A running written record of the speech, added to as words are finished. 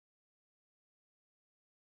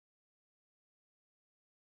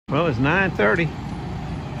Well, it's 9:30.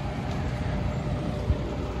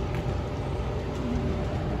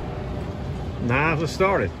 Knives have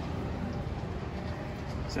started.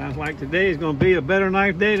 Sounds like today is going to be a better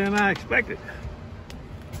knife day than I expected.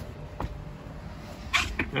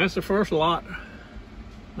 That's the first lot.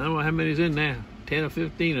 I don't know how many's in there. 10 or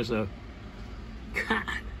 15 or so. God.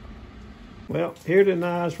 Well, here are the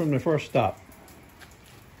knives from the first stop.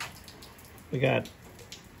 We got,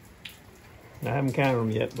 I haven't counted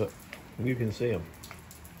them yet, but you can see them.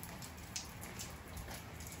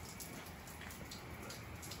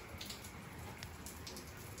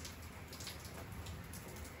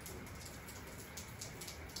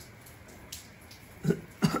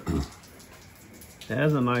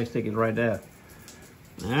 That's a nice ticket right there.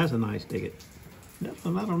 That's a nice ticket. This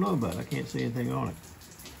one I don't know about. I can't see anything on it.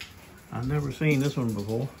 I've never seen this one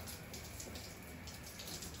before.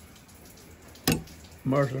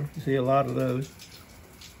 Mercer, you see a lot of those.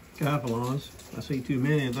 Capilons, I see too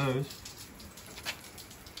many of those.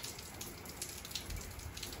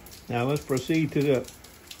 Now let's proceed to the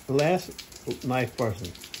last knife person.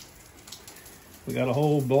 We got a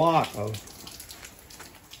whole block of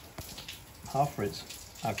Hoffreds,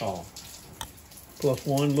 I call them. Plus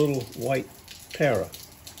one little white Para.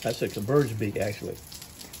 That's a bird's beak, actually.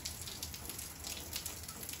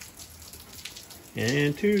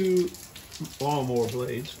 And two lawnmower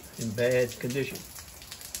blades in bad condition.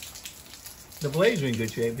 The blades are in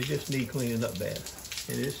good shape, they just need cleaning up bad.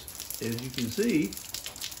 And this, as you can see,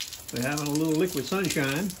 we're having a little liquid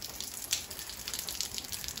sunshine.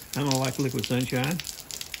 I don't like liquid sunshine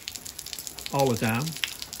all the time.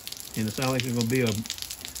 And it sounds like there's going to be a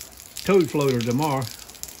toad floater tomorrow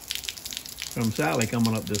from Sally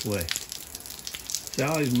coming up this way.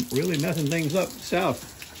 Sally's really messing things up south.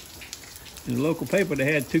 In the local paper, they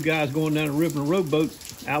had two guys going down a river in a rowboat,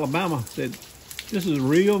 Alabama, said, this is the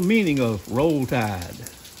real meaning of roll tide.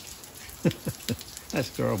 That's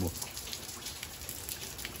terrible.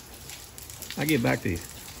 I'll get back to you.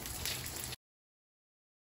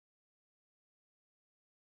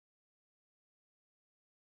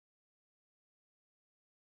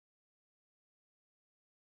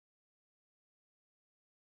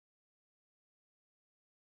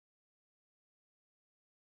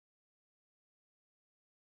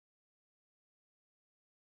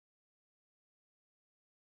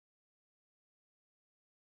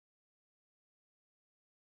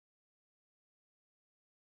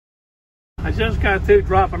 I just got through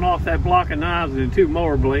dropping off that block of knives and two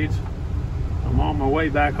mower blades. I'm on my way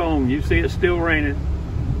back home. You see it's still raining.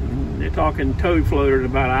 They're talking toad floater in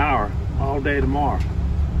about an hour, all day tomorrow.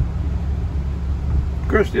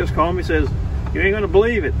 Chris just called me, says, you ain't gonna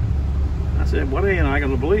believe it. I said, what ain't I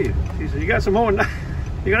gonna believe? She said, you got some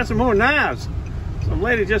more knives. Some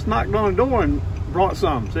lady just knocked on the door and brought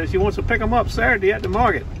some. Says she wants to pick them up Saturday at the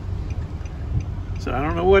market. So I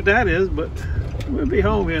don't know what that is, but we'll be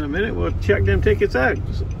home here in a minute. We'll check them tickets out,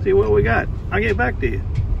 see what we got. I'll get back to you.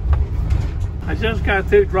 I just got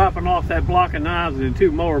through dropping off that block of knives and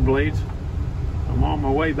two mower blades. I'm on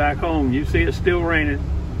my way back home. You see it's still raining.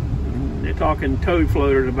 They're talking toad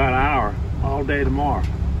floater in about an hour, all day tomorrow.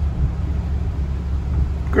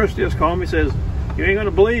 Chris just called me, says, you ain't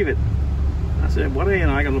gonna believe it. I said, what ain't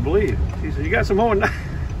I gonna believe? She said, you got some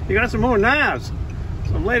more knives.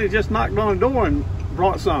 Some lady just knocked on the door and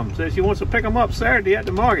brought some. Says she wants to pick them up Saturday at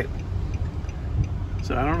the market.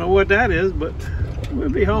 So I don't know what that is, but we'll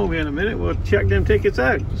be home here in a minute. We'll check them tickets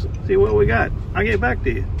out, see what we got. I'll get back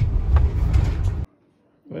to you.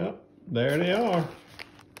 Well, there they are.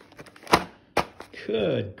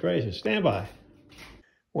 Good gracious, stand by.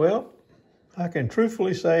 Well, I can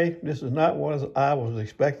truthfully say this is not what I was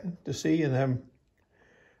expecting to see in them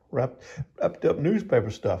wrapped up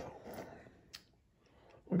newspaper stuff.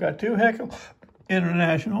 We got two Heckle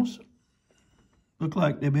Internationals. Look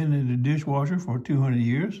like they've been in the dishwasher for 200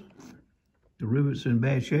 years. The rivet's in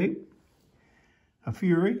bad shape. A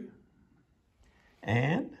Fury.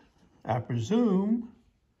 And I presume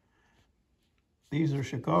these are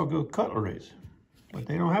Chicago cutleries. But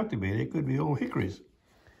they don't have to be. They could be old hickories.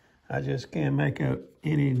 I just can't make out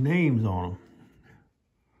any names on them.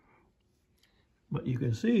 But you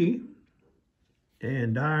can see they're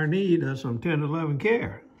in dire need of some 10 to 11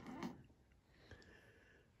 care.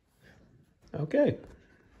 Okay,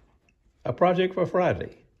 a project for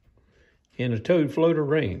Friday in a toad floater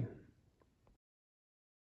rain.